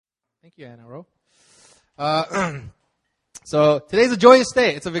Thank you, Anna Ro. So today's a joyous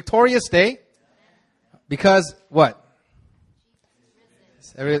day. It's a victorious day because what?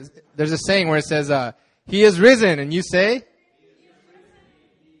 There's a saying where it says, "He is risen," and you say,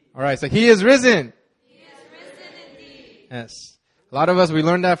 "All right." So He is risen. He is risen indeed. Yes. A lot of us, we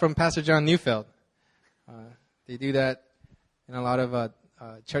learned that from Pastor John Neufeld. They do that in a lot of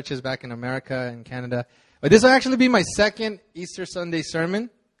churches back in America and Canada. But this will actually be my second Easter Sunday sermon.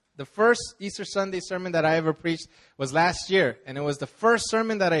 The first Easter Sunday sermon that I ever preached was last year. And it was the first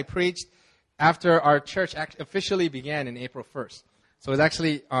sermon that I preached after our church officially began in April 1st. So it was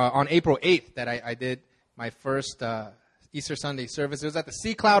actually on April 8th that I did my first Easter Sunday service. It was at the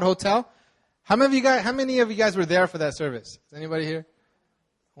Sea Cloud Hotel. How many of you guys were there for that service? Is anybody here?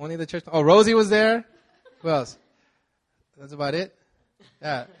 Only the church? Oh, Rosie was there. Who else? That's about it?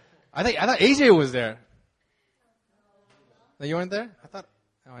 Yeah. I thought AJ was there. No, you weren't there?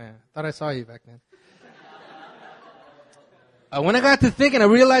 Oh yeah, I thought I saw you back then. When I got to thinking, I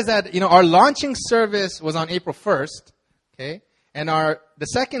realized that, our launching service was on April 1st, okay? And the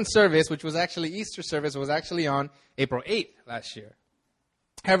second service, which was actually Easter service, was actually on April 8th last year.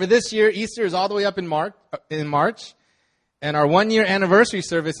 However, this year, Easter is all the way up in March, and our 1-year anniversary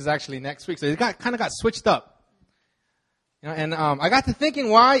service is actually next week. So it kind of got switched up. And I got to thinking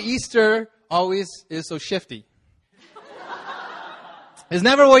why Easter always is so shifty. It's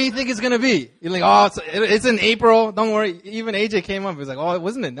never what you think it's going to be. You're like, oh, it's in April. Don't worry. Even AJ came up. He was like, oh,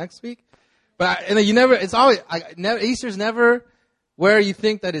 wasn't it next week? But Easter's never where you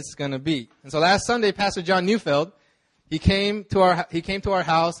think that it's going to be. And so last Sunday, Pastor John Neufeld, he came to our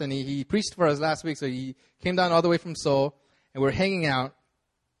house and he preached for us last week. So he came down all the way from Seoul and we're hanging out.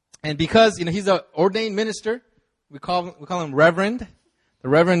 And because, he's an ordained minister, we call him Reverend, the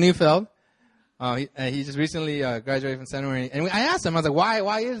Reverend Neufeld. He just recently graduated from seminary, and I asked him, I was like,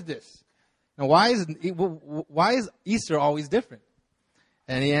 "Why is this? Why is Easter always different?"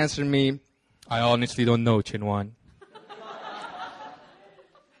 And he answered me, "I honestly don't know, Chinwan."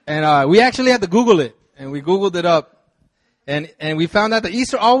 And we actually had to Google it, and we Googled it up, and we found out that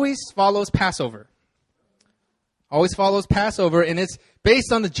Easter always follows Passover. Always follows Passover, and it's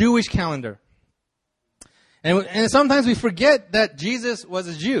based on the Jewish calendar. And sometimes we forget that Jesus was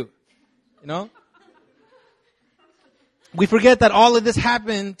a Jew. We forget that all of this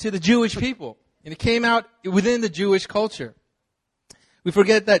happened to the Jewish people. And it came out within the Jewish culture. We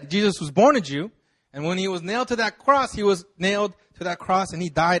forget that Jesus was born a Jew. And when he was nailed to that cross, he was nailed to that cross and he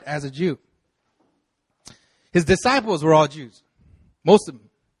died as a Jew. His disciples were all Jews. Most of them.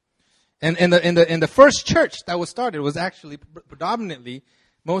 And in the first church that was started was actually predominantly,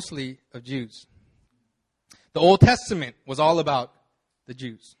 mostly of Jews. The Old Testament was all about the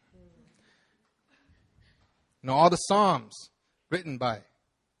Jews. All the Psalms written by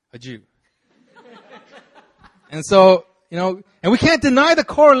a Jew. And so, and we can't deny the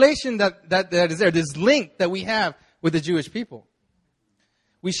correlation that is there, this link that we have with the Jewish people.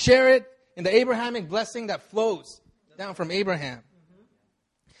 We share it in the Abrahamic blessing that flows down from Abraham.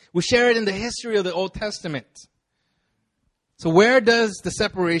 We share it in the history of the Old Testament. So where does the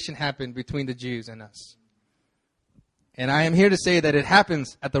separation happen between the Jews and us? And I am here to say that it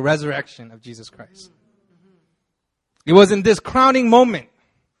happens at the resurrection of Jesus Christ. It was in this crowning moment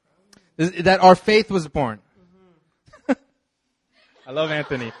that our faith was born. I love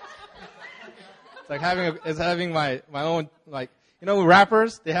Anthony. It's having my own,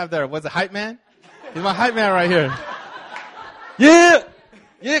 rappers, they have their, what's a hype man? He's my hype man right here.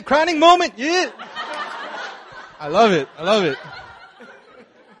 Yeah, crowning moment, yeah. I love it.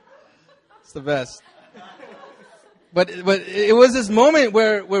 It's the best. But it was this moment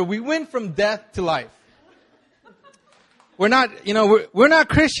where we went from death to life. We're not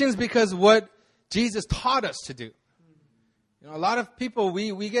Christians because what Jesus taught us to do. A lot of people,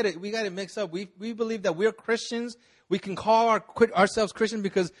 we get it mixed up. We believe that we're Christians. We can call ourselves Christian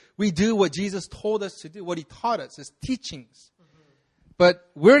because we do what Jesus told us to do, what he taught us, his teachings. But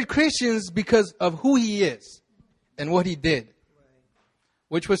we're Christians because of who he is and what he did,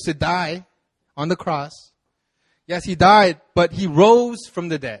 which was to die on the cross. Yes, he died, but he rose from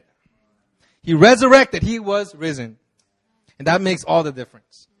the dead. He resurrected. He was risen. And that makes all the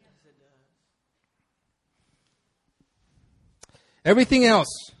difference. Everything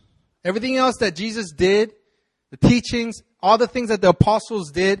else that Jesus did, the teachings, all the things that the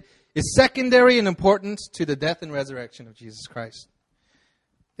apostles did, is secondary in importance to the death and resurrection of Jesus Christ.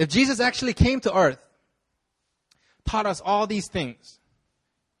 If Jesus actually came to earth, taught us all these things,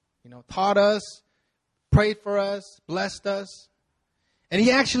 taught us, prayed for us, blessed us, and he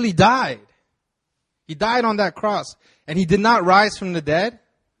actually died. He died on that cross, and he did not rise from the dead,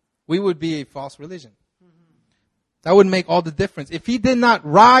 we would be a false religion. That would make all the difference. If he did not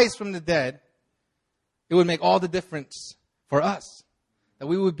rise from the dead, it would make all the difference for us. That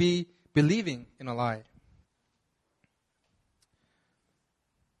we would be believing in a lie.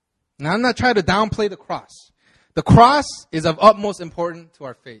 Now, I'm not trying to downplay the cross. The cross is of utmost importance to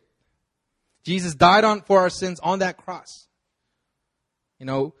our faith. Jesus died for our sins on that cross. You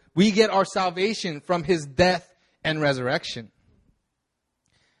know, we get our salvation from his death and resurrection.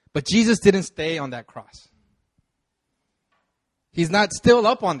 But Jesus didn't stay on that cross. He's not still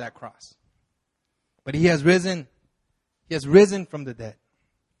up on that cross. But he has risen. He has risen from the dead.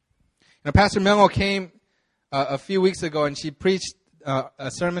 You know, Pastor Melo came a few weeks ago and she preached a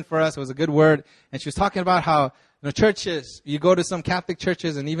sermon for us. It was a good word. And she was talking about how churches, you go to some Catholic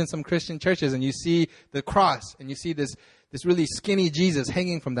churches and even some Christian churches and you see the cross and you see this really skinny Jesus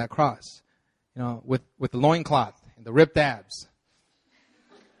hanging from that cross, you know, with the loincloth and the ripped abs.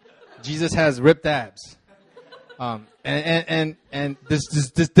 Jesus has ripped abs. And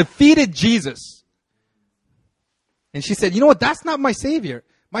this defeated Jesus. And she said, you know what? That's not my Savior.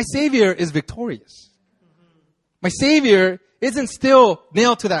 My Savior is victorious. My Savior isn't still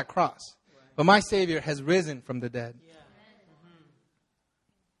nailed to that cross. But my Savior has risen from the dead.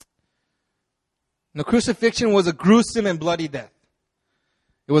 The crucifixion was a gruesome and bloody death.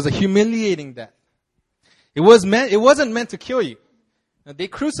 It was a humiliating death. It wasn't meant to kill you. Now, they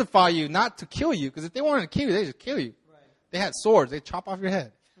crucify you not to kill you, because if they wanted to kill you, they just kill you. They had swords. They chop off your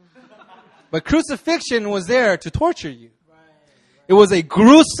head. But crucifixion was there to torture you. It was a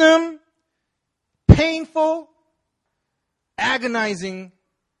gruesome, painful, agonizing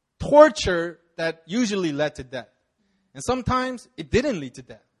torture that usually led to death. And sometimes it didn't lead to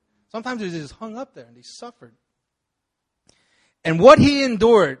death. Sometimes they just hung up there and they suffered. And what he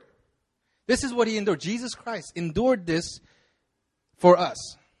endured, this is what he endured. Jesus Christ endured this for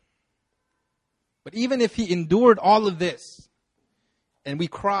us. But even if he endured all of this, and we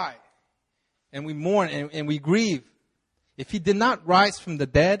cry, and we mourn, and we grieve, if he did not rise from the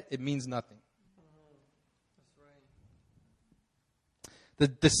dead, it means nothing.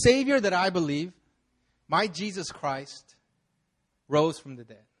 The Savior that I believe, my Jesus Christ, rose from the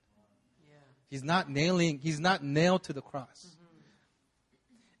dead. He's not nailed to the cross.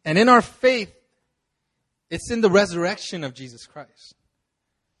 And in our faith, it's in the resurrection of Jesus Christ.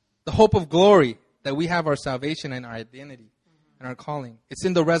 The hope of glory that we have our salvation and our identity and our calling. It's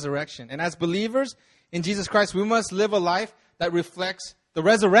in the resurrection. And as believers in Jesus Christ, we must live a life that reflects the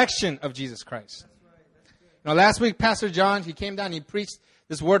resurrection of Jesus Christ. Now, last week, Pastor John, he came down and he preached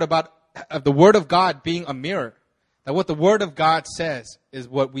this word about the Word of God being a mirror. That what the Word of God says is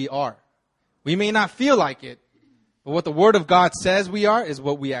what we are. We may not feel like it, but what the Word of God says we are is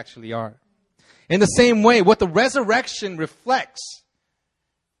what we actually are. In the same way, what the resurrection reflects,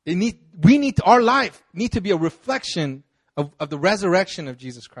 our life need to be a reflection of the resurrection of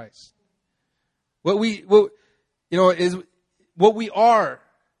Jesus Christ. What we are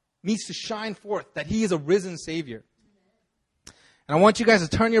needs to shine forth that He is a risen Savior. And I want you guys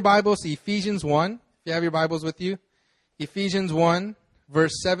to turn your Bibles to Ephesians 1, if you have your Bibles with you. Ephesians 1,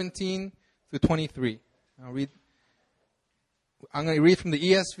 verse 17 through 23. I'm going to read from the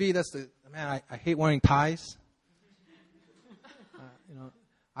ESV. I hate wearing ties.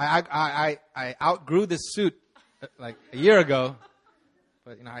 I outgrew this suit like a year ago,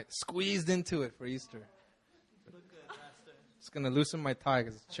 but I squeezed into it for Easter. It's going to loosen my tie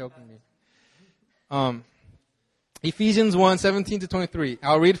because it's choking me. Ephesians 1, 17 to 23.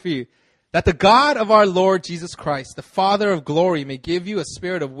 I'll read for you. That the God of our Lord Jesus Christ, the Father of glory, may give you a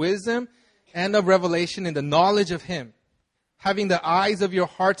spirit of wisdom and of revelation in the knowledge of Him, having the eyes of your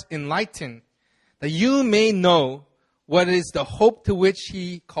hearts enlightened, that you may know what is the hope to which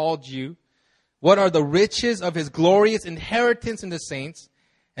He called you, what are the riches of His glorious inheritance in the saints,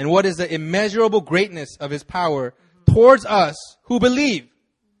 and what is the immeasurable greatness of His power towards us who believe,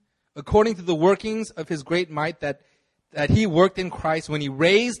 according to the workings of His great might that He worked in Christ when He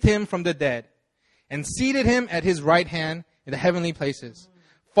raised Him from the dead and seated Him at His right hand in the heavenly places,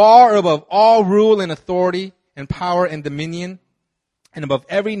 far above all rule and authority and power and dominion, and above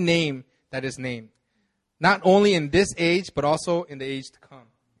every name that is named, not only in this age, but also in the age to come.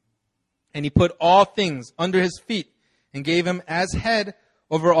 And He put all things under His feet and gave Him as head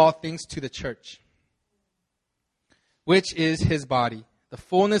over all things to the church, which is His body, the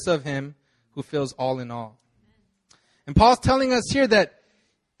fullness of Him who fills all in all. And Paul's telling us here that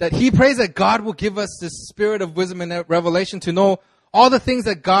he prays that God will give us this spirit of wisdom and revelation to know all the things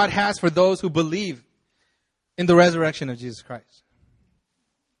that God has for those who believe in the resurrection of Jesus Christ.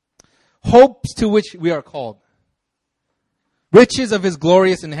 Hopes to which we are called. riches of his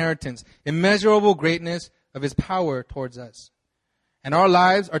glorious inheritance, immeasurable greatness of his power towards us. And our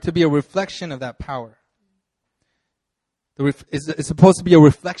lives are to be a reflection of that power. It's supposed to be a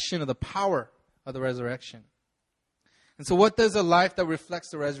reflection of the power of the resurrection. And so what does a life that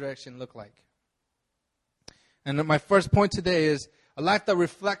reflects the resurrection look like? And my first point today is a life that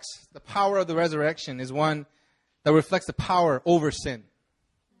reflects the power of the resurrection is one that reflects the power over sin.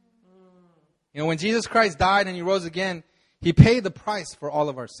 You know, when Jesus Christ died and he rose again, he paid the price for all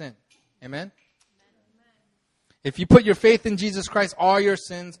of our sin. Amen? If you put your faith in Jesus Christ, all your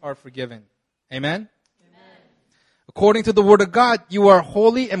sins are forgiven. Amen? According to the Word of God, you are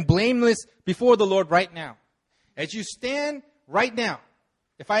holy and blameless before the Lord right now. As you stand right now,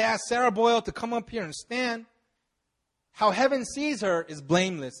 if I ask Sarah Boyle to come up here and stand, how heaven sees her is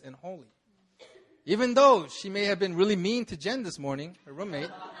blameless and holy. Even though she may have been really mean to Jen this morning, her roommate,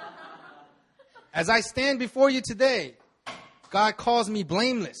 as I stand before you today, God calls me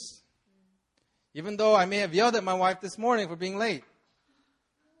blameless. Even though I may have yelled at my wife this morning for being late.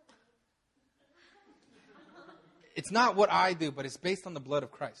 It's not what I do, but it's based on the blood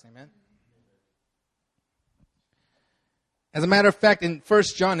of Christ. Amen? As a matter of fact, in 1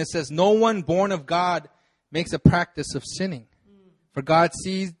 John, it says, no one born of God makes a practice of sinning. For God's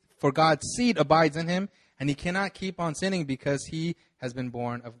seed abides in him, and he cannot keep on sinning because he has been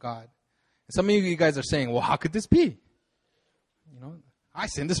born of God. And some of you guys are saying, well, how could this be? You know, I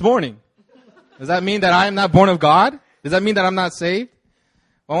sinned this morning. Does that mean that I am not born of God? Does that mean that I'm not saved?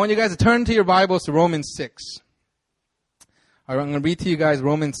 Well, I want you guys to turn to your Bibles to Romans 6. I'm going to read to you guys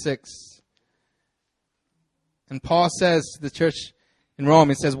Romans 6. And Paul says to the church in Rome,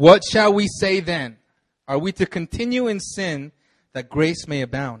 he says, what shall we say then? Are we to continue in sin that grace may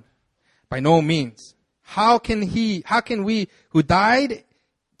abound? By no means. How can we who died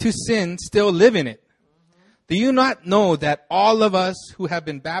to sin still live in it? Do you not know that all of us who have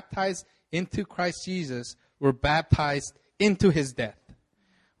been baptized into Christ Jesus were baptized into his death?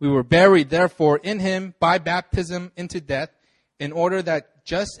 We were buried, therefore, in him by baptism into death, in order that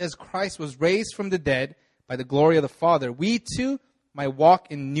just as Christ was raised from the dead by the glory of the Father, we too might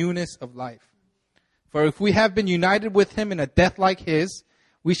walk in newness of life. For if we have been united with him in a death like his,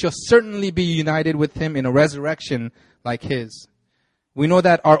 we shall certainly be united with him in a resurrection like his. We know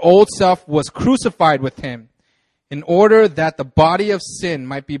that our old self was crucified with him in order that the body of sin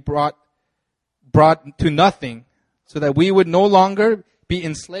might be brought to nothing, so that we would no longer be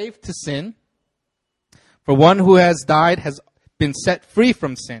enslaved to sin. For one who has died has been set free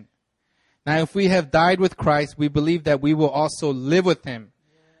from sin. Now, if we have died with Christ, we believe that we will also live with him.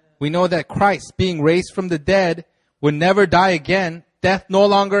 We know that Christ, being raised from the dead, will never die again. Death no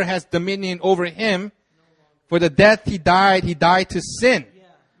longer has dominion over him. For the death he died to sin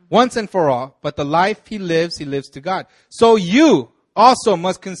once and for all. But the life he lives to God. So you also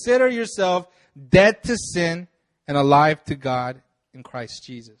must consider yourself dead to sin and alive to God in Christ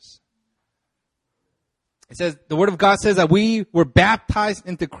Jesus. It says, the Word of God says that we were baptized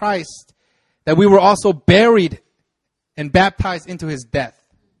into Christ, that we were also buried and baptized into his death.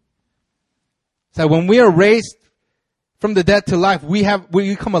 So when we are raised from the dead to life, we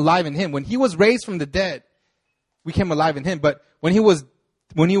become alive in him. When he was raised from the dead, we came alive in him. But when he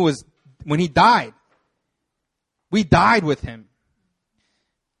died, we died with him.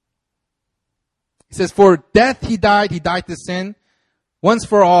 He says, for death he died to sin once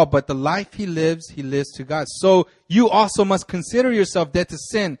for all, but the life he lives to God. So you also must consider yourself dead to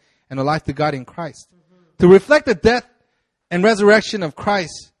sin and alive to God in Christ. To reflect the death and resurrection of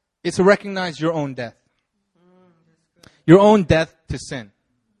Christ is to recognize your own death. Your own death to sin.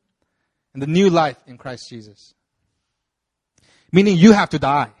 And the new life in Christ Jesus. Meaning you have to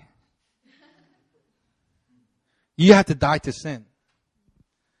die. You have to die to sin.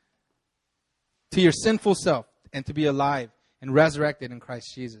 To your sinful self, and to be alive and resurrected in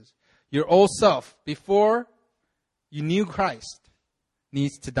Christ Jesus. Your old self, before you knew Christ,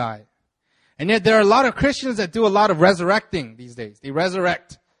 needs to die. And yet there are a lot of Christians that do a lot of resurrecting these days. They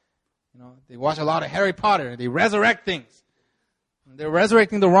resurrect. You know, they watch a lot of Harry Potter. They resurrect things. They're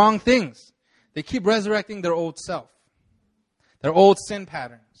resurrecting the wrong things. They keep resurrecting their old self. Their old sin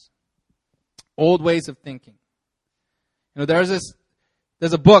patterns. Old ways of thinking. You know, there's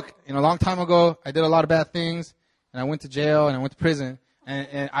a book, a long time ago, I did a lot of bad things, and I went to jail, and I went to prison,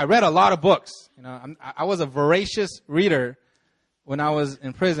 and I read a lot of books. I was a voracious reader when I was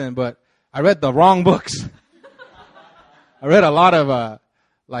in prison, but I read the wrong books. I read a lot of,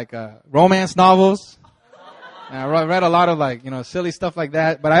 romance novels, and I read a lot of, silly stuff like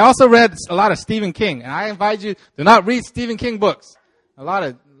that, but I also read a lot of Stephen King, and I invite you, do not read Stephen King books. A lot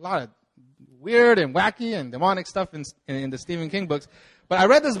of weird and wacky and demonic stuff in the Stephen King books. But I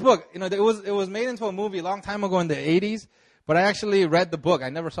read this book. You know, it was made into a movie a long time ago in the 80s. But I actually read the book. I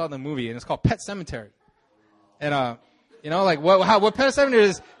never saw the movie, and it's called Pet Sematary. And you know, like what Pet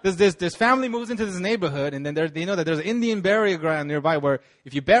Sematary is, this family moves into this neighborhood, and then they know that there's an Indian burial ground nearby where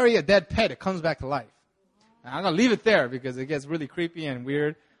if you bury a dead pet, it comes back to life. And I'm gonna leave it there because it gets really creepy and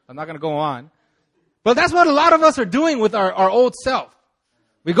weird. I'm not gonna go on. But that's what a lot of us are doing with our old self.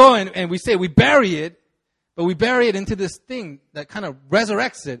 We go and we say we bury it, but we bury it into this thing that kind of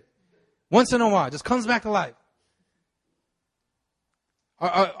resurrects it once in a while. It just comes back to life.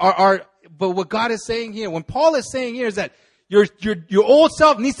 But what God is saying here, when Paul is saying here, is that your old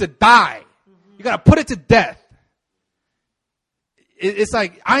self needs to die. You got to put it to death. It's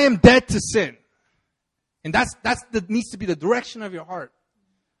like, I am dead to sin. And that needs to be the direction of your heart.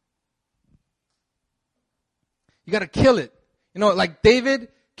 You got to kill it. You know, like David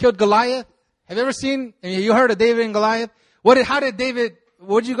killed Goliath. Have you ever seen? You heard of David and Goliath? What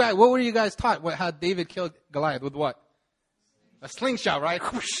were you guys taught? How David killed Goliath with what? A slingshot, right?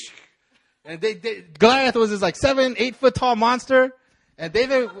 And Goliath was this like 7-8 foot tall monster, and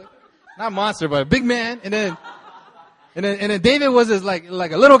David, not monster, but a big man. And then David was this like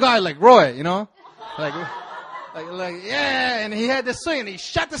a little guy like Roy, you know, like yeah. And he had this swing, and he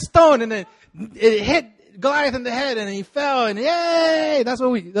shot the stone, and then it hit Goliath in the head, and he fell, and yay! That's what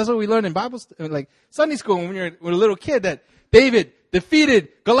we learned in Bible, like Sunday school when you're a little kid, that David defeated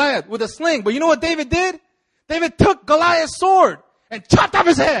Goliath with a sling. But you know what David did? David took Goliath's sword and chopped off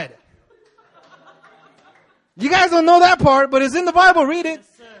his head. You guys don't know that part, but it's in the Bible. Read it.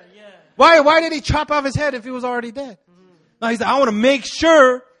 Yes, sir. Yeah. Why did he chop off his head if he was already dead? No, he said, I want to make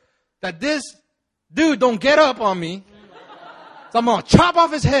sure that this dude don't get up on me. So I'm going to chop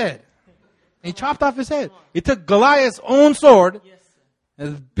off his head. And he chopped off his head. He took Goliath's own sword, Yes,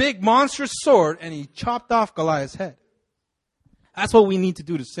 his big monstrous sword, and he chopped off Goliath's head. That's what we need to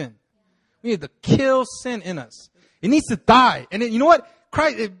do to sin. We need to kill sin in us. It needs to die. And then, you know what?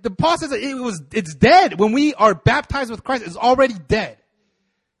 Christ, the Paul says that it's dead. When we are baptized with Christ, it's already dead.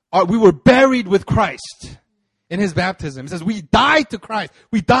 We were buried with Christ in his baptism. It says we died to Christ.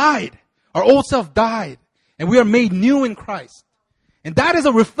 We died. Our old self died. And we are made new in Christ. And that is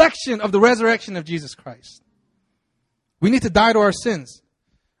a reflection of the resurrection of Jesus Christ. We need to die to our sins.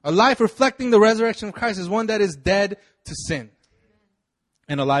 A life reflecting the resurrection of Christ is one that is dead to sin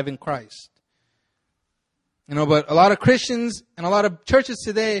and alive in Christ. You know, but a lot of Christians and a lot of churches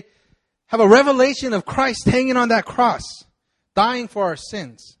today have a revelation of Christ hanging on that cross, dying for our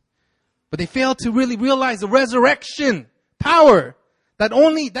sins. But they fail to really realize the resurrection power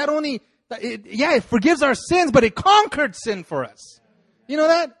it forgives our sins, but it conquered sin for us. You know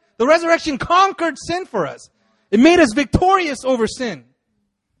that? The resurrection conquered sin for us. It made us victorious over sin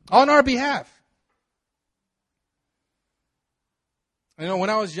on our behalf. You know, when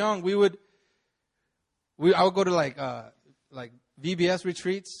I was young, I would go to like VBS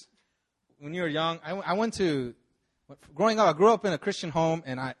retreats. When you were young, growing up, I grew up in a Christian home,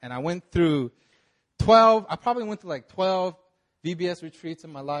 and I went through 12 VBS retreats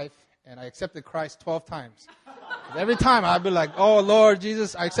in my life, and I accepted Christ 12 times. Every time I'd be like, oh Lord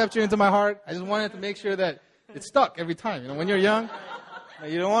Jesus, I accept you into my heart. I just wanted to make sure that it stuck every time. You know, when you're young,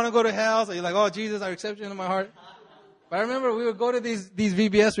 you don't want to go to hell, so you're like, oh Jesus, I accept you into my heart. But I remember we would go to these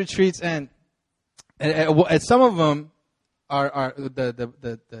VBS retreats, and at some of them, our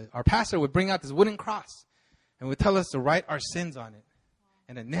pastor would bring out this wooden cross and would tell us to write our sins on it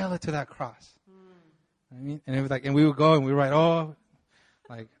and then nail it to that cross. I mean, and it was like, and we would go and we would write, oh,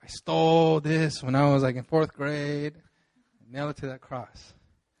 like I stole this when I was like in 4th grade, and nail it to that cross.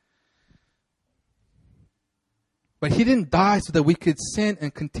 But he didn't die so that we could sin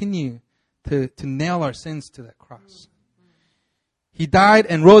and continue to nail our sins to that cross. He died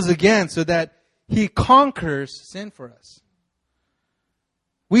and rose again so that he conquers sin for us.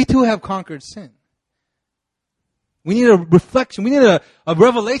 We too have conquered sin. We need a reflection. We need a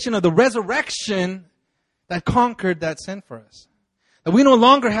revelation of the resurrection that conquered that sin for us. That we no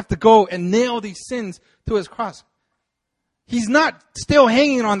longer have to go and nail these sins to his cross. He's not still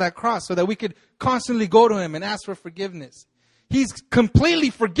hanging on that cross so that we could constantly go to him and ask for forgiveness. He's completely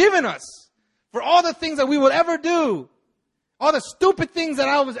forgiven us for all the things that we would ever do. All the stupid things that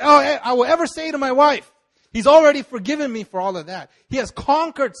I will ever say to my wife. He's already forgiven me for all of that. He has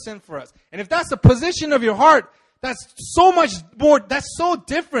conquered sin for us. And if that's the position of your heart, that's so much more, that's so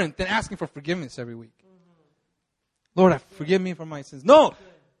different than asking for forgiveness every week. Lord, forgive me for my sins. No,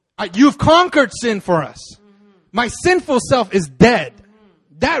 you've conquered sin for us. My sinful self is dead.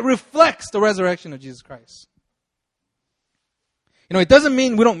 That reflects the resurrection of Jesus Christ. It doesn't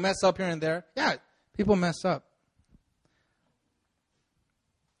mean we don't mess up here and there. Yeah, people mess up.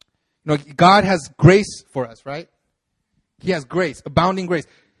 God has grace for us, right? He has grace, abounding grace.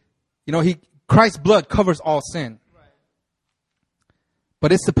 Christ's blood covers all sin.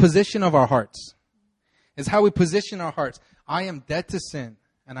 But it's the position of our hearts. It's how we position our hearts. I am dead to sin,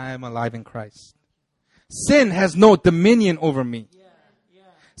 and I am alive in Christ. Sin has no dominion over me.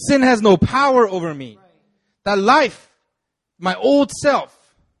 Sin has no power over me. That life, my old self,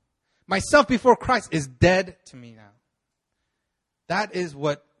 myself before Christ is dead to me now. That is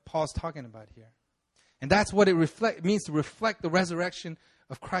what Paul's talking about here. And that's what it means to reflect the resurrection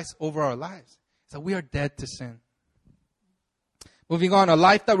of Christ over our lives. So we are dead to sin. Moving on, a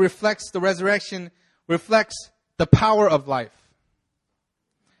life that reflects the resurrection reflects the power of life.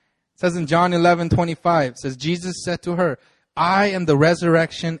 It says in John 11:25, it says, Jesus said to her, I am the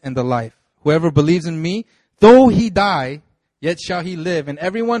resurrection and the life. Whoever believes in me, though he die, yet shall he live. And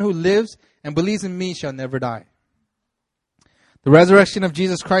everyone who lives and believes in me shall never die. The resurrection of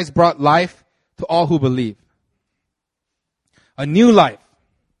Jesus Christ brought life to all who believe. A new life.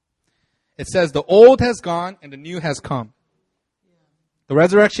 It says the old has gone and the new has come. The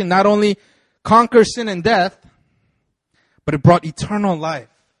resurrection not only conquers sin and death, but it brought eternal life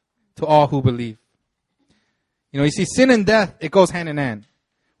to all who believe. You see, sin and death, it goes hand in hand.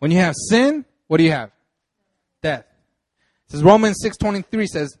 When you have sin, what do you have? Death. It says Romans 6:23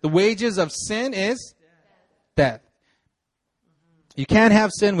 says, the wages of sin is death. You can't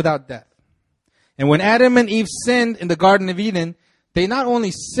have sin without death. And when Adam and Eve sinned in the Garden of Eden, they not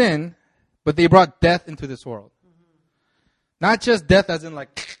only sinned, but they brought death into this world. Not just death as in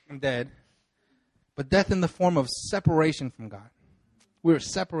like, I'm dead, but death in the form of separation from God. We were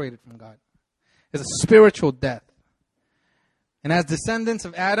separated from God. It's a spiritual death. And as descendants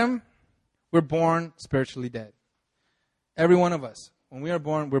of Adam, we're born spiritually dead. Every one of us. When we are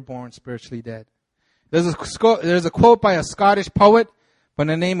born, we're born spiritually dead. There's a quote by a Scottish poet by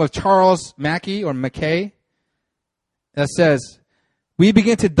the name of Charles Mackay that says, we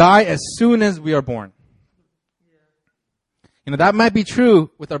begin to die as soon as we are born. That might be true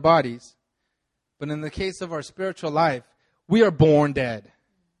with our bodies, but in the case of our spiritual life, we are born dead.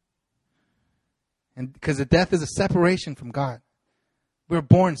 And because the death is a separation from God. We're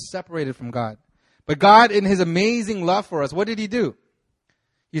born separated from God. But God, in His amazing love for us, what did He do?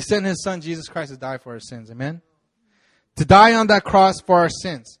 He sent His Son, Jesus Christ, to die for our sins. Amen? To die on that cross for our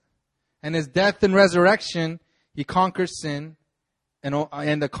sins. And His death and resurrection, He conquered sin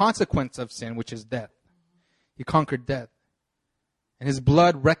and the consequence of sin, which is death. He conquered death. And His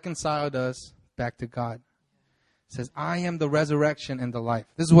blood reconciled us back to God. It says, I am the resurrection and the life.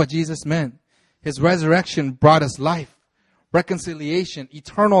 This is what Jesus meant. His resurrection brought us life, reconciliation,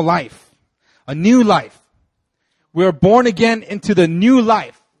 eternal life, a new life. We are born again into the new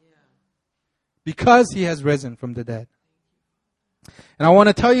life because He has risen from the dead. And I want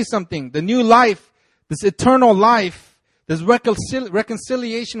to tell you something. The new life, this eternal life, this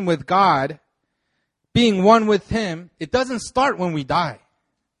reconciliation with God, being one with Him, it doesn't start when we die.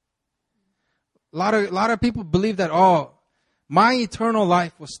 A lot of people believe that, my eternal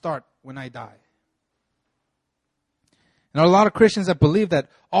life will start when I die. And a lot of Christians that believe that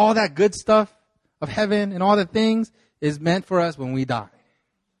all that good stuff of heaven and all the things is meant for us when we die.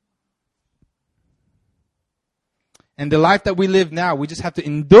 And the life that we live now, we just have to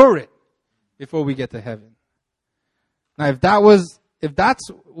endure it before we get to heaven. Now, if that's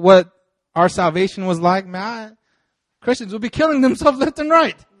what our salvation was like, man, Christians would be killing themselves left and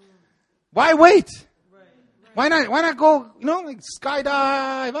right. Why wait? Why not go, like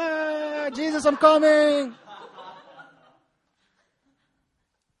skydive? Jesus, I'm coming.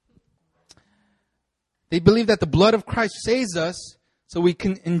 They believe that the blood of Christ saves us so we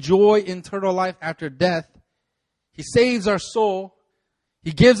can enjoy eternal life after death. He saves our soul.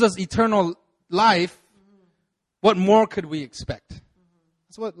 He gives us eternal life. What more could we expect?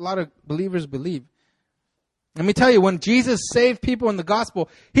 That's what a lot of believers believe. Let me tell you, when Jesus saved people in the gospel,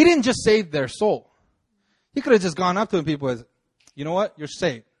 He didn't just save their soul. He could have just gone up to people and said, you know what? You're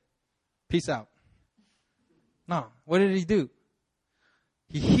saved. Peace out. No. What did He do?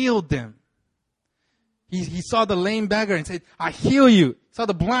 He healed them. He saw the lame beggar and said, I heal you. He saw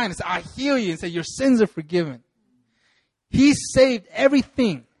the blind and said, I heal you. And said, your sins are forgiven. He saved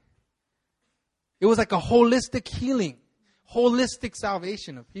everything. It was like a holistic healing, holistic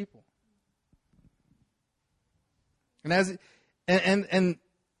salvation of people. And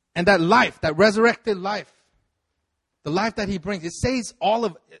that life, that resurrected life, the life that He brings, it saves all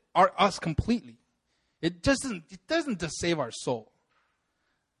of us completely. It doesn't just save our soul.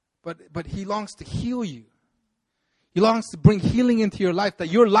 But He longs to heal you. He longs to bring healing into your life, that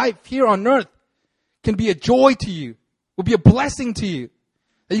your life here on earth can be a joy to you, will be a blessing to you,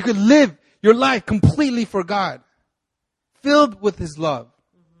 that you could live your life completely for God, filled with His love.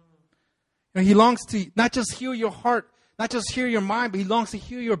 You know, He longs to not just heal your heart, not just heal your mind, but He longs to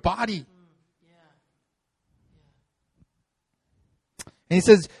heal your body. And He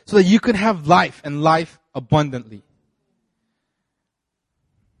says, so that you could have life and life abundantly.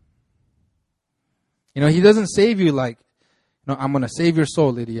 You know, He doesn't save you like, you know, I'm going to save your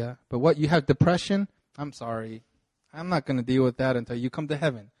soul, Lydia. But what, you have depression? I'm sorry. I'm not going to deal with that until you come to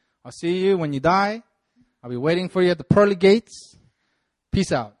heaven. I'll see you when you die. I'll be waiting for you at the pearly gates.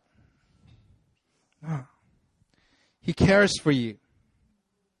 Peace out. No. He cares for you.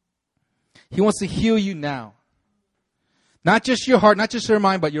 He wants to heal you now. Not just your heart, not just your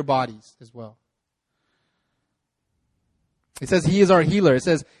mind, but your bodies as well. It says He is our healer. It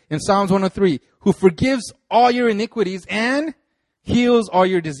says in Psalms 103, who forgives all your iniquities and heals all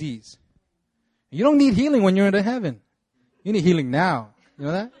your disease. You don't need healing when you're in heaven. You need healing now. You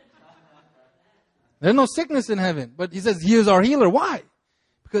know that? There's no sickness in heaven. But He says He is our healer. Why?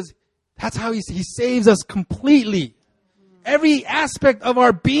 Because that's how He saves us completely. Every aspect of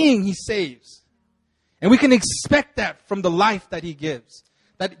our being He saves. And we can expect that from the life that He gives.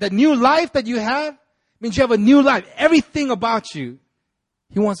 That new life that you have means you have a new life. Everything about you,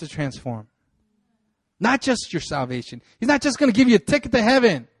 He wants to transform. Not just your salvation. He's not just going to give you a ticket to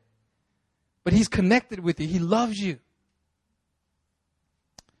heaven. But He's connected with you. He loves you.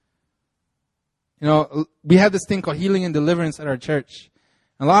 You know, we have this thing called healing and deliverance at our church.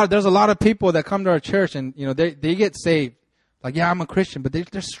 There's a lot of people that come to our church and, you know, they get saved. Like, yeah, I'm a Christian, but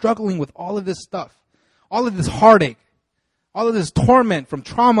they're struggling with all of this stuff. All of this heartache, all of this torment from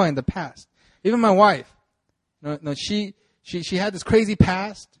trauma in the past. Even my wife, you know, she had this crazy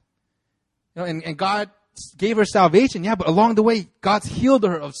past, you know, and God gave her salvation. Yeah, but along the way, God's healed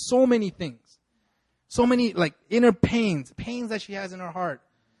her of so many things, so many like inner pains that she has in her heart,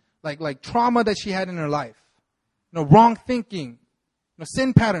 like trauma that she had in her life, you know, wrong thinking, you know,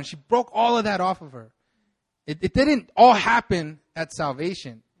 sin patterns. She broke all of that off of her. It didn't all happen at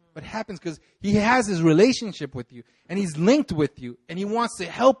salvation. But it happens because He has His relationship with you. And He's linked with you. And He wants to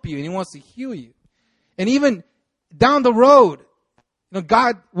help you. And He wants to heal you. And even down the road, you know,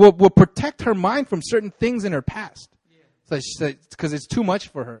 God will protect her mind from certain things in her past. Because it's too much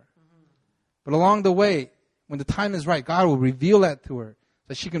for her. But along the way, when the time is right, God will reveal that to her.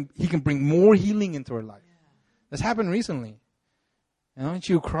 So He can bring more healing into her life. That's happened recently. You know, and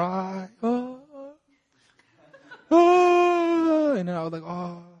she would cry. Oh. And then I was like,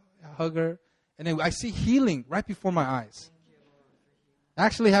 oh. Hug her, and then I see healing right before my eyes.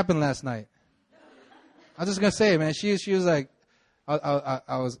 Actually happened last night. I was just gonna say, man, she was like,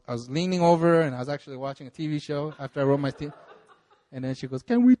 I was leaning over, and I was actually watching a TV show after I wrote my team, and then she goes,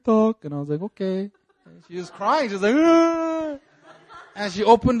 "Can we talk?" And I was like, "Okay." And she was crying. She was like, "Aah!" And she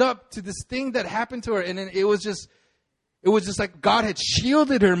opened up to this thing that happened to her, and then it was just like God had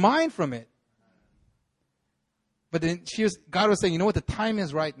shielded her mind from it. But then God was saying, you know what, the time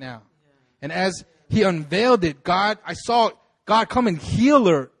is right now. And as He unveiled it, I saw God come and heal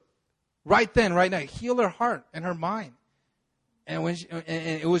her right then, right now. Heal her heart and her mind. And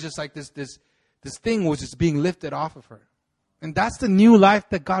it was just like this thing was just being lifted off of her. And that's the new life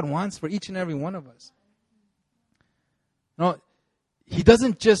that God wants for each and every one of us. You know, He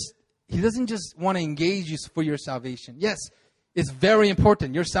doesn't just want to engage you for your salvation. Yes, it's very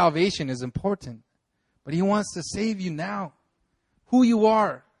important. Your salvation is important. But He wants to save you now. Who you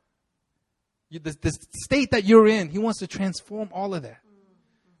are. The state that you're in. He wants to transform all of that.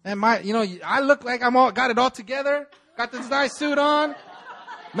 And I look like got it all together. Got this nice suit on.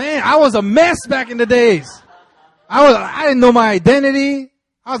 Man, I was a mess back in the days. I didn't know my identity.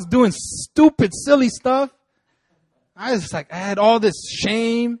 I was doing stupid, silly stuff. I had all this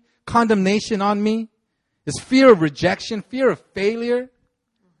shame, condemnation on me. This fear of rejection, fear of failure.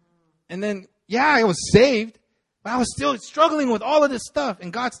 And then, yeah, I was saved, but I was still struggling with all of this stuff.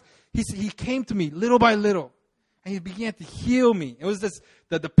 And He came to me little by little, and He began to heal me. It was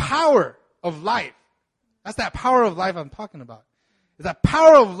the power of life. That's that power of life I'm talking about. It's that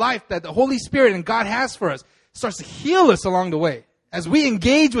power of life that the Holy Spirit and God has for us. It starts to heal us along the way. As we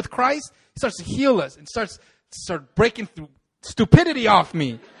engage with Christ, He starts to heal us and start breaking through stupidity off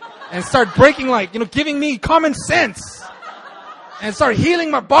me, and start breaking giving me common sense, and start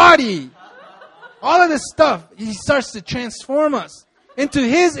healing my body. All of this stuff, He starts to transform us into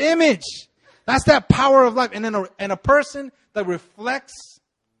His image. That's that power of life. And then a person that reflects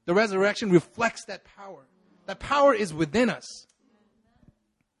the resurrection reflects that power. That power is within us.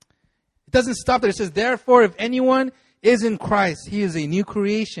 It doesn't stop there. It says, therefore, if anyone is in Christ, he is a new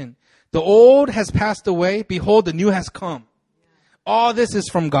creation. The old has passed away. Behold, the new has come. All this is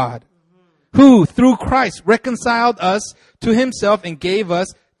from God, who through Christ reconciled us to himself and gave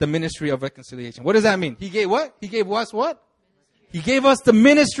us the ministry of reconciliation. What does that mean? He gave what? He gave us what? He gave us the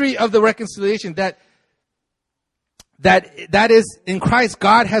ministry of the reconciliation. That is, in Christ,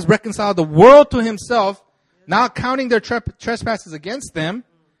 God has reconciled the world to himself, not counting their trespasses against them,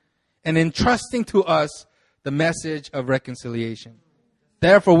 and entrusting to us the message of reconciliation.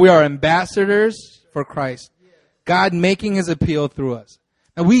 Therefore, we are ambassadors for Christ, God making his appeal through us.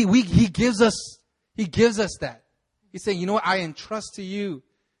 And he gives us that. He's saying, you know what? I entrust to you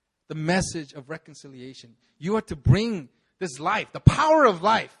the message of reconciliation. You are to bring this life, the power of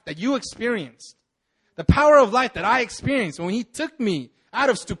life that you experienced, the power of life that I experienced when he took me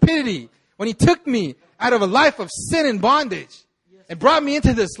out of stupidity, when he took me out of a life of sin and bondage and brought me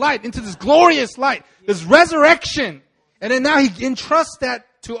into this light, into this glorious light, this resurrection. And then now he entrusts that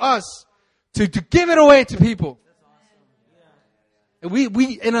to us to give it away to people. And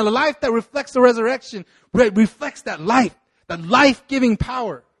we in a life that reflects the resurrection, reflects that life-giving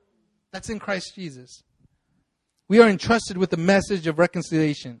power that's in Christ Jesus. We are entrusted with the message of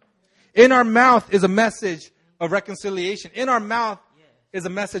reconciliation. In our mouth is a message of reconciliation. In our mouth is a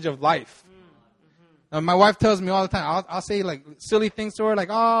message of life. My wife tells me all the time, I'll say like silly things to her, like,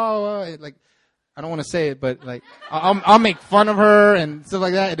 like, I don't want to say it, but like, I'll make fun of her and stuff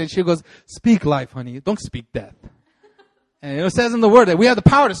like that. And then she goes, speak life, honey. Don't speak death. And it says in the word that we have the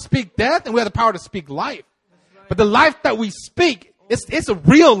power to speak death and we have the power to speak life. But the life that we speak, it's a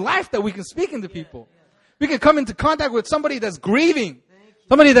real life that we can speak into people. We can come into contact with somebody that's grieving,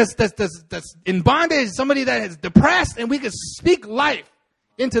 somebody that's in bondage, somebody that is depressed, and we can speak life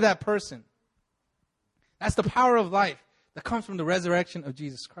into that person. That's the power of life that comes from the resurrection of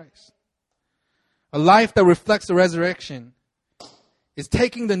Jesus Christ. A life that reflects the resurrection is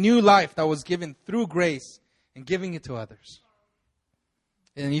taking the new life that was given through grace and giving it to others.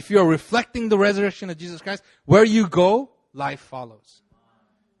 And if you are reflecting the resurrection of Jesus Christ, where you go, life follows.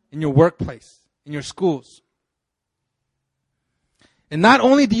 In your workplace, in your schools. And not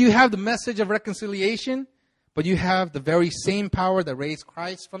only do you have the message of reconciliation, but you have the very same power that raised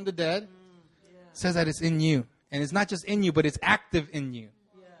Christ from the dead. It says that it's in you. And it's not just in you, but it's active in you.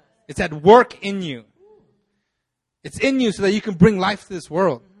 It's at work in you. It's in you so that you can bring life to this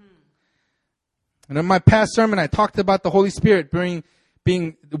world. And in my past sermon, I talked about the Holy Spirit being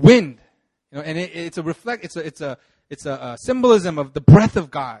wind. And it's a symbolism of the breath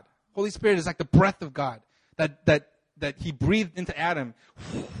of God. Holy Spirit is like the breath of God that he breathed into Adam.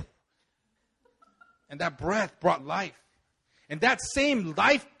 And that breath brought life. And that same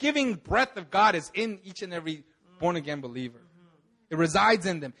life-giving breath of God is in each and every born-again believer. It resides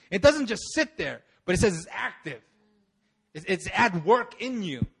in them. It doesn't just sit there, but it says it's active. It's at work in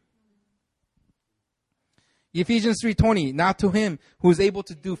you. Ephesians 3:20, now to him who is able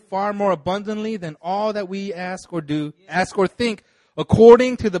to do far more abundantly than all that we ask or think,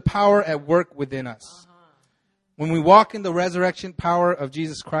 according to the power at work within us. When we walk in the resurrection power of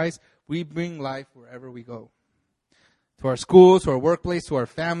Jesus Christ, we bring life wherever we go. To our schools, to our workplace, to our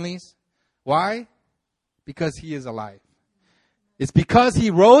families. Why? Because he is alive. It's because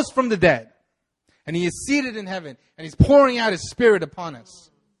he rose from the dead. And he is seated in heaven. And he's pouring out his Spirit upon us.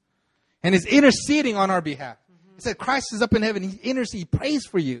 And is interceding on our behalf. He said Christ is up in heaven. He prays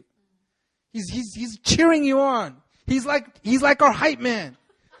for you. He's cheering you on. He's like our hype man.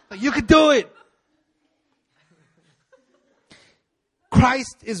 Like, you could do it.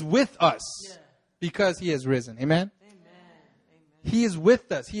 Christ is with us because he has risen. Amen? He is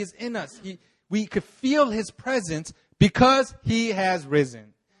with us. He is in us. We could feel his presence because he has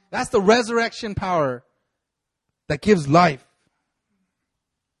risen. That's the resurrection power that gives life.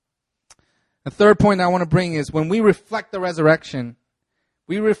 The third point I want to bring is when we reflect the resurrection,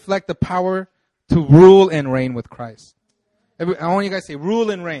 we reflect the power to rule and reign with Christ. I want you guys to say,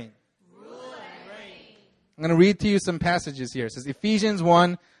 rule and reign. Rule and reign. I'm going to read to you some passages here. It says Ephesians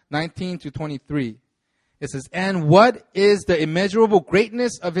 1:19-23. It says, and what is the immeasurable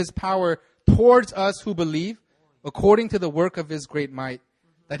greatness of his power towards us who believe, according to the work of his great might,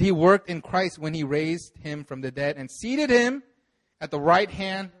 that he worked in Christ when he raised him from the dead and seated him at the right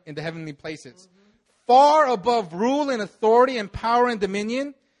hand in the heavenly places, far above rule and authority and power and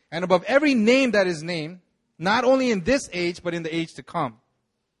dominion, and above every name that is named, not only in this age, but in the age to come.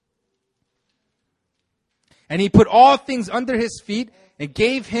 And he put all things under his feet and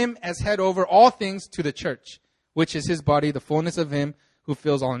gave him as head over all things to the church, which is his body, the fullness of him who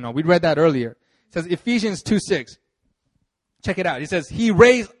fills all in all. We read that earlier. It says Ephesians 2:6. Check it out. He says, He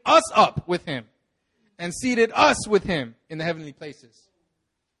raised us up with Him and seated us with Him in the heavenly places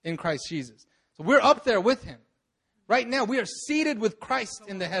in Christ Jesus. So we're up there with Him. Right now, we are seated with Christ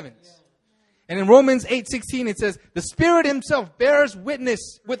in the heavens. And in Romans 8:16, it says, the Spirit Himself bears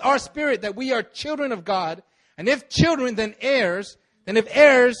witness with our spirit that we are children of God. And if children, then heirs. Then if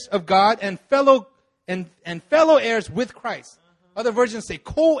heirs of God and fellow heirs with Christ. Other versions say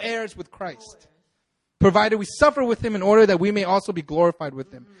co-heirs with Christ. Provided we suffer with Him in order that we may also be glorified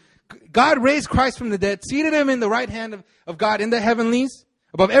with Him. God raised Christ from the dead, seated Him in the right hand of God in the heavenlies,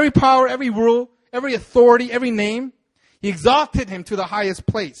 above every power, every rule, every authority, every name. He exalted Him to the highest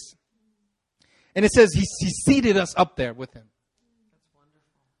place. And it says He seated us up there with Him.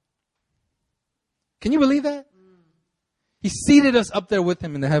 Can you believe that? He seated us up there with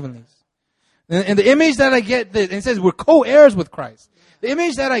Him in the heavenlies. And the image that I get, and it says we're co-heirs with Christ. The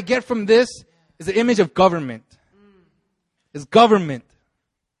image that I get from this is the image of government. It's government.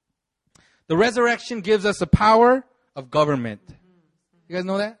 The resurrection gives us a power of government. You guys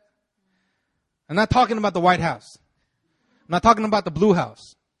know that? I'm not talking about the White House. I'm not talking about the Blue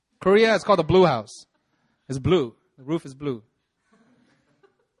House. Korea is called the Blue House. It's blue. The roof is blue.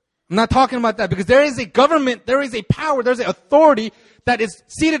 I'm not talking about that because there is a government, there is a power, there's an authority that is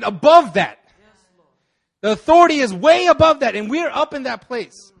seated above that. The authority is way above that, and we're up in that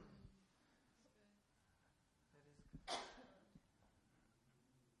place.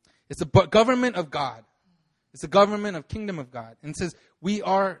 It's the government of God. It's the government of kingdom of God. And it says we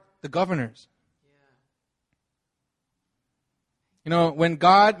are the governors. You know, when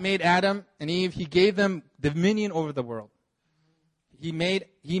God made Adam and Eve, He gave them dominion over the world. He made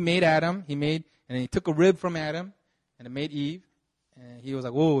Adam, and He took a rib from Adam, and it made Eve, and He was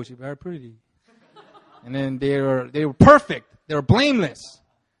like, "Whoa, she's very pretty." And then they were perfect, they were blameless,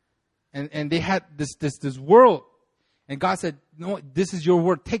 and they had this world, and God said, "No, this is your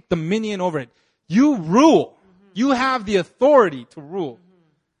word. Take dominion over it. You rule. You have the authority to rule.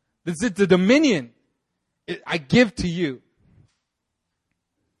 This is the dominion I give to you."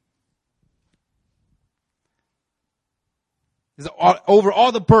 Over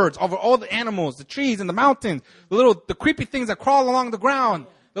all the birds, over all the animals, the trees and the mountains, the creepy things that crawl along the ground,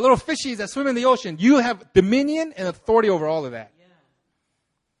 the little fishies that swim in the ocean. You have dominion and authority over all of that.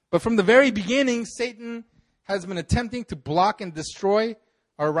 But from the very beginning, Satan has been attempting to block and destroy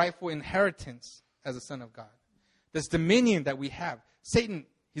our rightful inheritance as a son of God. This dominion that we have. Satan,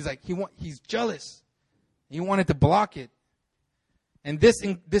 he's jealous. He wanted to block it. And this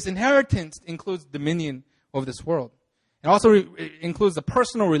inheritance includes dominion over this world. It also includes the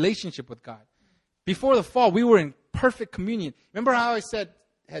personal relationship with God. Before the fall, we were in perfect communion. Remember how I said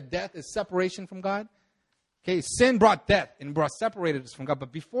death is separation from God? Okay, sin brought death and separated us from God.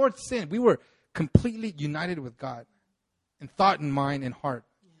 But before sin, we were completely united with God in thought and mind and heart.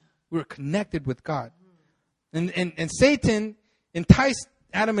 We were connected with God. And Satan enticed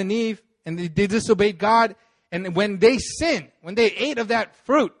Adam and Eve, and they disobeyed God. And when they sinned, when they ate of that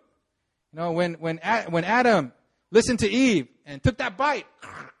fruit, you know, when Adam listened to Eve and took that bite,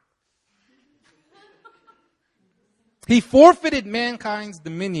 he forfeited mankind's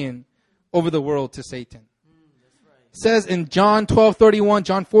dominion over the world to Satan. It says in John 12:31,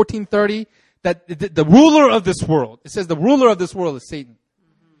 John 14:30, that the ruler of this world, it says the ruler of this world is Satan.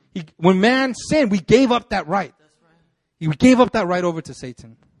 When man sinned, we gave up that right. We gave up that right over to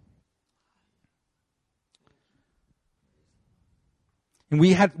Satan. And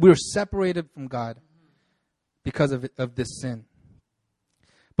we were separated from God because of this sin.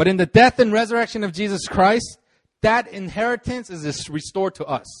 But in the death and resurrection of Jesus Christ, that inheritance is restored to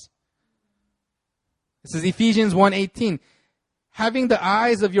us. This is Ephesians 1:18. Having the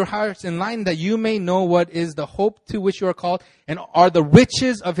eyes of your hearts enlightened, that you may know what is the hope to which you are called, and are the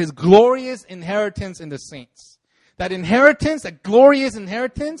riches of His glorious inheritance in the saints. That inheritance, that glorious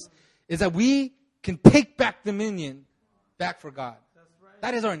inheritance, is that we can take back dominion back for God.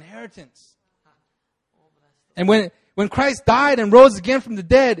 That is our inheritance. And when Christ died and rose again from the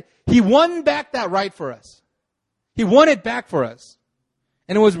dead, He won back that right for us. He won it back for us.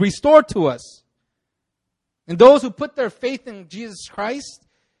 And it was restored to us. And those who put their faith in Jesus Christ,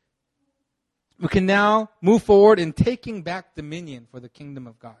 we can now move forward in taking back dominion for the kingdom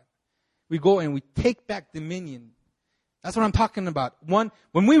of God. We go and we take back dominion. That's what I'm talking about. When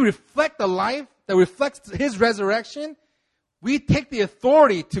we reflect a life that reflects His resurrection, we take the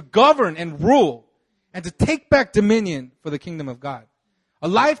authority to govern and rule and to take back dominion for the kingdom of God. A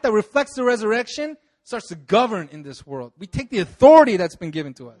life that reflects the resurrection starts to govern in this world. We take the authority that's been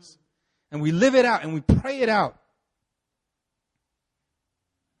given to us and we live it out and we pray it out.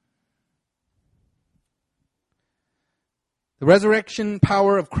 The resurrection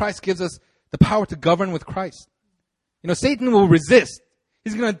power of Christ gives us the power to govern with Christ. Satan will resist.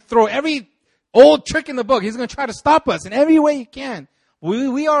 He's going to throw every old trick in the book. He's going to try to stop us in every way he can.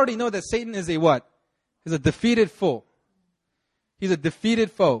 We already know that Satan is a what? He's a defeated foe. He's a defeated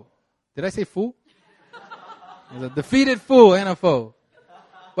foe. Did I say fool? He's a defeated fool and a foe.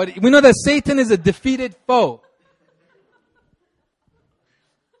 But we know that Satan is a defeated foe.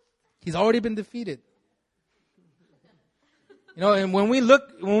 He's already been defeated. And when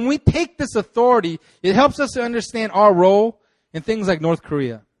we take this authority, it helps us to understand our role in things like North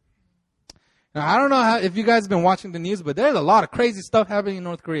Korea. Now, I don't know if you guys have been watching the news, but there's a lot of crazy stuff happening in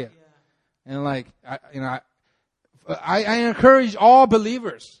North Korea. And I encourage all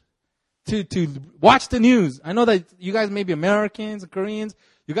believers to watch the news. I know that you guys may be Americans, Koreans.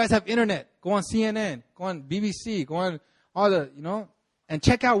 You guys have internet. Go on CNN, go on BBC, go on all the, and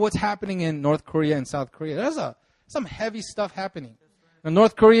check out what's happening in North Korea and South Korea. There's some heavy stuff happening. In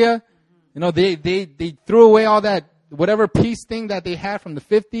North Korea, they threw away all that, whatever peace thing that they had from the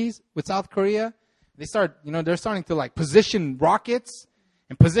 50s with South Korea. They're starting to position rockets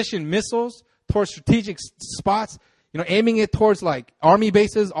and position missiles towards strategic spots, aiming it towards army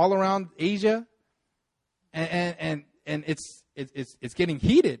bases all around Asia. And it's getting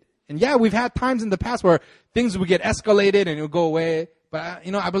heated. And yeah, we've had times in the past where things would get escalated and it would go away. But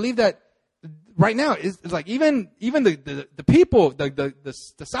I believe that right now it's even the people, the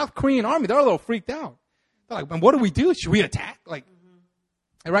South Korean army, they're a little freaked out. They're like, man, what do we do? Should we attack?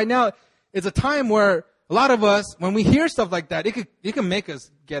 And right now it's a time where a lot of us, when we hear stuff like that, it can make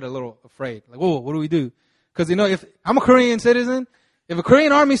us get a little afraid. Whoa, what do we do? Because if I'm a Korean citizen, if a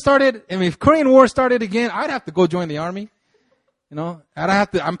Korean army started, if Korean War started again, I'd have to go join the army.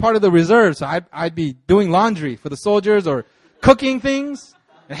 I'm part of the reserve, so I'd be doing laundry for the soldiers or cooking things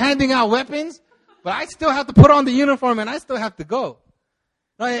and handing out weapons, but I still have to put on the uniform and I still have to go.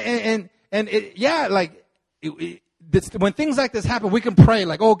 When things like this happen, we can pray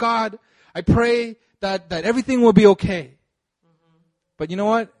oh God, I pray that everything will be okay. But you know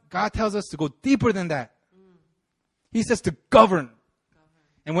what? God tells us to go deeper than that. He says to govern.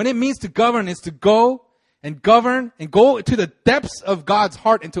 And when it means to govern, is to go and govern and go to the depths of God's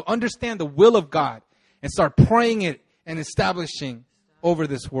heart and to understand the will of God and start praying it and establishing over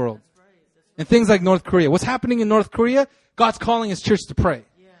this world. And things like North Korea. What's happening in North Korea? God's calling His church to pray.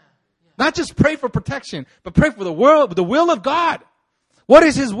 Not just pray for protection, but pray for the world, the will of God. What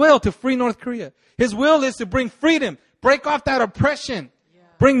is His will? To free North Korea. His will is to bring freedom, break off that oppression,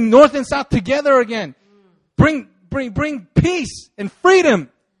 bring North and South together again, bring peace and freedom.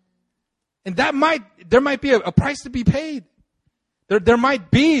 And there might be a price to be paid. There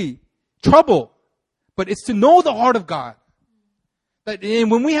might be trouble, but it's to know the heart of God. And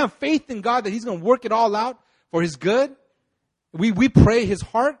when we have faith in God that He's going to work it all out for His good, we pray His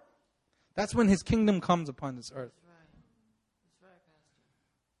heart. That's when His kingdom comes upon this earth.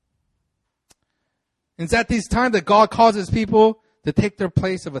 And it's at these times that God causes people to take their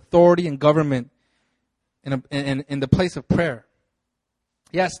place of authority and government in the place of prayer.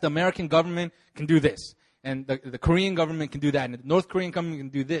 Yes, the American government can do this. And the Korean government can do that. And the North Korean government can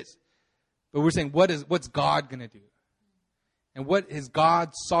do this. But we're saying, what's God going to do? And what is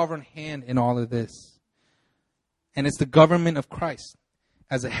God's sovereign hand in all of this? And it's the government of Christ.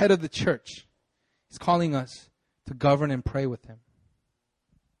 As the head of the church, He's calling us to govern and pray with Him.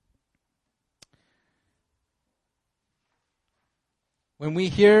 When we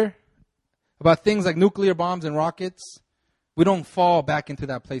hear about things like nuclear bombs and rockets, we don't fall back into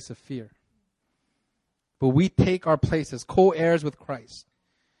that place of fear. But we take our place as co-heirs with Christ,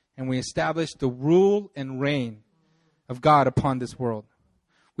 and we establish the rule and reign of God upon this world.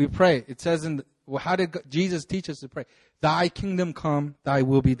 We pray. It says how did Jesus teach us to pray? Thy kingdom come, Thy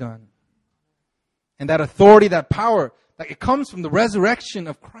will be done. And that authority, that power, it comes from the resurrection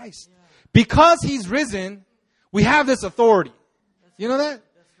of Christ. Because He's risen, we have this authority. You know that?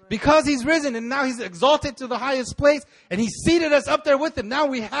 Because He's risen and now He's exalted to the highest place and He seated us up there with Him. Now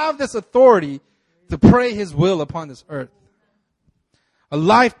we have this authority to pray His will upon this earth. A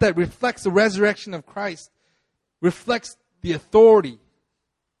life that reflects the resurrection of Christ reflects the authority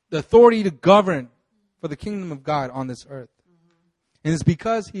to govern for the kingdom of God on this earth. And it's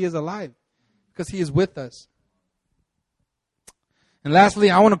because He is alive, because He is with us. And lastly,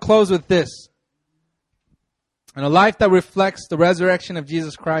 I want to close with this. And a life that reflects the resurrection of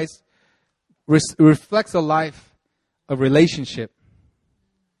Jesus Christ reflects a life of relationship.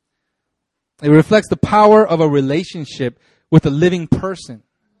 It reflects the power of a relationship with a living person.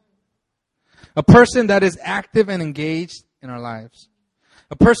 A person that is active and engaged in our lives.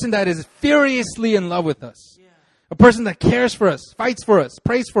 A person that is furiously in love with us. A person that cares for us, fights for us,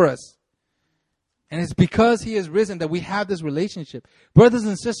 prays for us. And it's because he is risen that we have this relationship. Brothers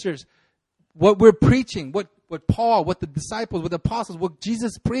and sisters, what we're preaching, what Paul, what the disciples, what the apostles, what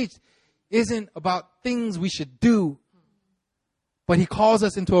Jesus preached isn't about things we should do. But he calls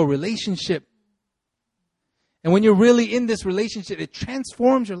us into a relationship. And when you're really in this relationship, it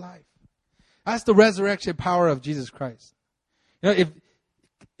transforms your life. That's the resurrection power of Jesus Christ. You know,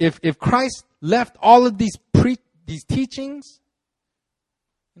 if Christ left all of these teachings,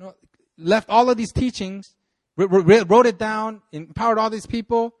 you know, left all of these teachings, wrote it down, empowered all these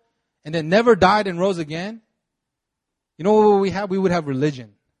people, and then never died and rose again, you know what we have? We would have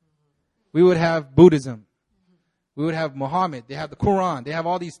religion. We would have Buddhism. We would have Muhammad. They have the Quran. They have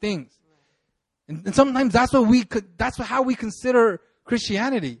all these things. And sometimes that's how we consider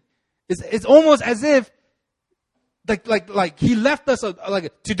Christianity. It's almost as if like he left us a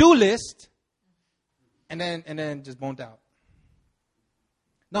to-do list and then just boned out.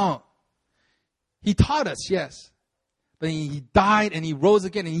 No. He taught us, yes. But he died and he rose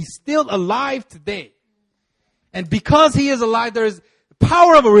again and he's still alive today. And because he is alive, there is the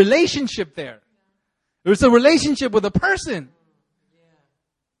power of a relationship there. There's a relationship with a person.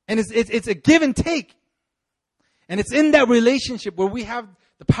 And it's a give and take. And it's in that relationship where we have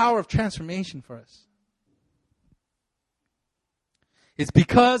the power of transformation for us. It's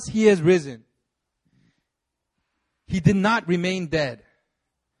because he has risen. He did not remain dead.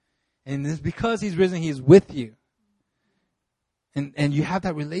 And it's because he's risen, he is with you. And you have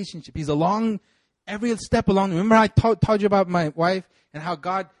that relationship. He's along every step along. Remember I told you about my wife and how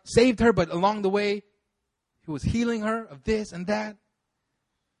God saved her, but along the way, he was healing her of this and that.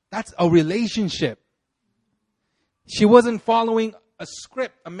 That's a relationship. She wasn't following a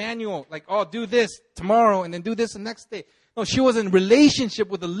script, a manual, like, oh, do this tomorrow and then do this the next day. No, she was in relationship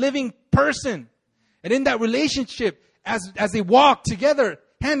with a living person. And in that relationship, as they walked together,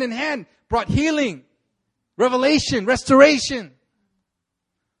 hand in hand, brought healing, revelation, restoration.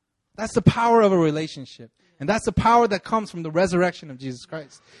 That's the power of a relationship. And that's the power that comes from the resurrection of Jesus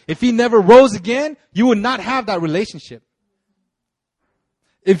Christ. If he never rose again, you would not have that relationship.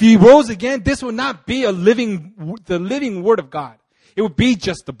 If he rose again, this would not be the living word of God. It would be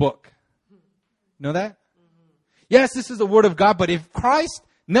just the book. You know that? Yes, this is the word of God, but if Christ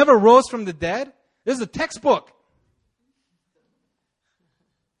never rose from the dead, this is a textbook.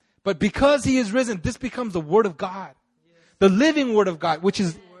 But because he is risen, this becomes the word of God. The living word of God, which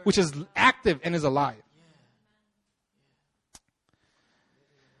is active and is alive.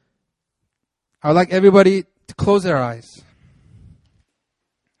 I would like everybody to close their eyes.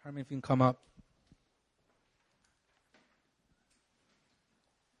 How many of you can come up?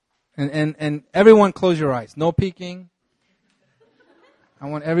 And everyone close your eyes. No peeking. I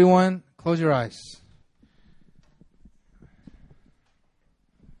want everyone close your eyes.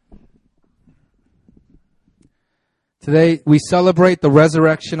 Today we celebrate the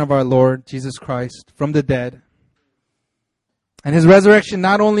resurrection of our Lord Jesus Christ from the dead. And his resurrection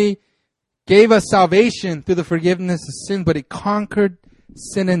not only gave us salvation through the forgiveness of sin, but it conquered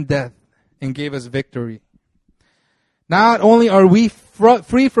sin and death and gave us victory. Not only are we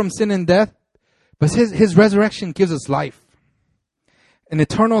free from sin and death, but his resurrection gives us life. An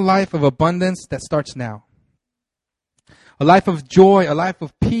eternal life of abundance that starts now. A life of joy, a life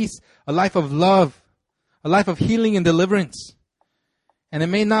of peace, a life of love, a life of healing and deliverance. And it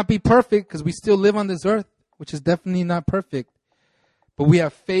may not be perfect because we still live on this earth, which is definitely not perfect. But we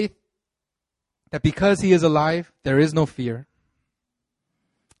have faith that because he is alive, there is no fear.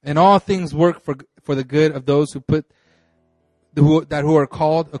 And all things work for the good of those who are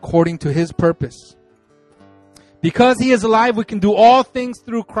called according to his purpose. Because he is alive, we can do all things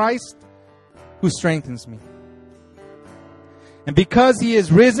through Christ who strengthens me. And because he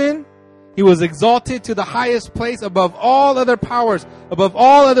is risen, he was exalted to the highest place above all other powers, above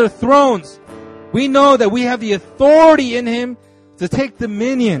all other thrones. We know that we have the authority in him to take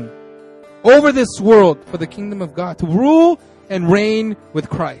dominion over this world for the kingdom of God, to rule and reign with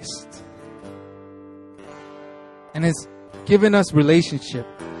Christ. And has given us relationship.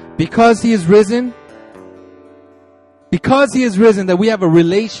 Because he is risen, that we have a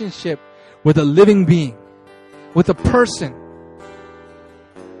relationship with a living being, with a person.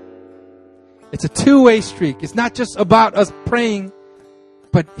 It's a two-way streak. It's not just about us praying,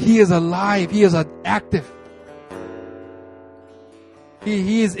 but he is alive. He is active.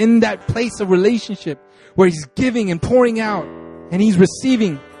 He is in that place of relationship where he's giving and pouring out, and he's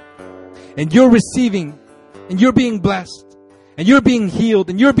receiving, and you're receiving, and you're being blessed, and you're being healed,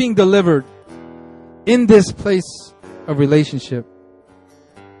 and you're being delivered in this place of relationship.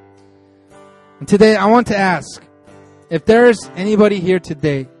 And today I want to ask, If there's anybody here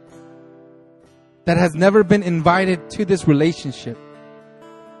today that has never been invited to this relationship,